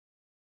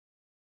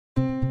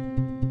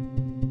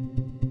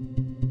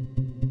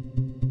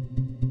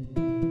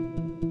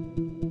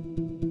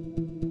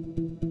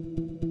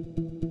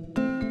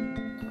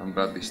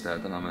Bradley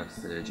Stead and I'm a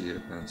third year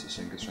apprentice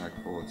in Getrag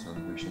Ford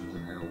Transmissions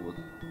in Halewood.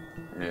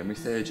 My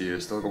third year, I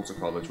still go to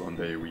college 1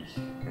 day a week,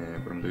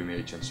 but I'm doing my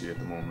HNC at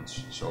the moment,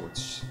 so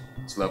it's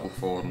level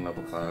 4 and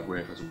level 5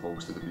 work as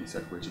opposed to the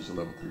BTEC, which is a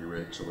level 3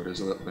 work, so it is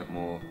a little bit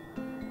more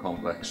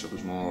complex, so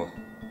it's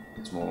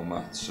more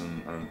maths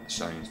and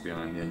science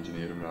behind the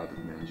engineering rather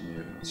than the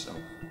engineering itself.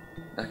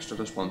 Extra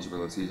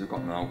responsibilities I've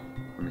got now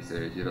for my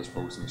third year as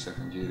opposed to my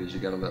second year is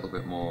you get a little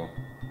bit more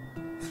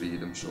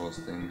freedom sort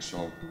of thing,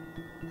 so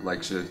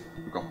like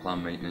we've got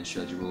planned maintenance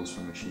schedules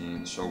for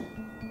machines, so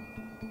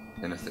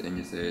in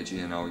your third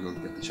year now you'll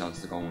get the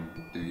chance to go and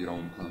do your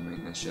own planned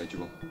maintenance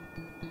schedule.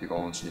 You go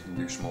on so you can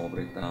do small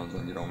breakdowns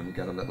on your own, you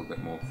get a little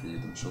bit more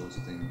freedom sort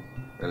of thing,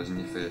 whereas in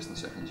your first and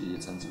second year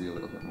you tend to be a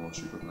little bit more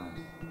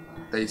supervised.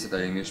 Day to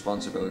day my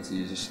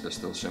responsibilities are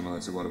still similar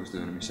to what I was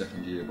doing in my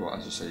second year, but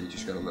as I say, you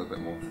just get a little bit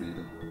more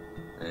freedom.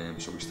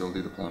 So we still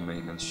do the planned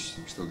maintenance,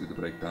 we still do the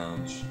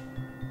breakdowns,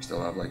 we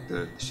still have like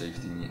the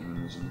safety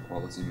meetings and the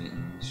quality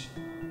meetings.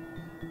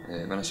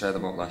 When I said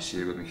about last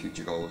year with my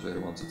future goals where I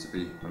wanted to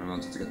be, when I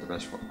wanted to get the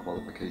best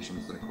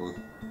qualifications that I could,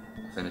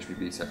 I finished my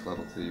BTEC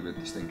level 3 with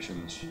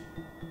distinctions,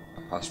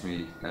 I passed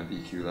my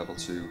MVQ level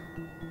 2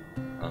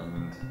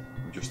 and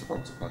I'm just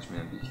about to pass my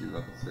MVQ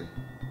level 3.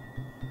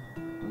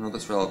 In another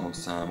 12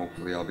 months time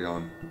hopefully I'll be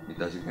on my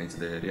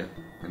designated area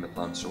in the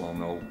plant, so I'll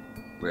know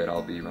where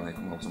I'll be when I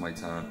come out of my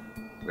time,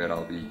 where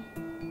I'll be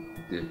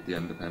the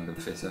independent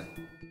fitter.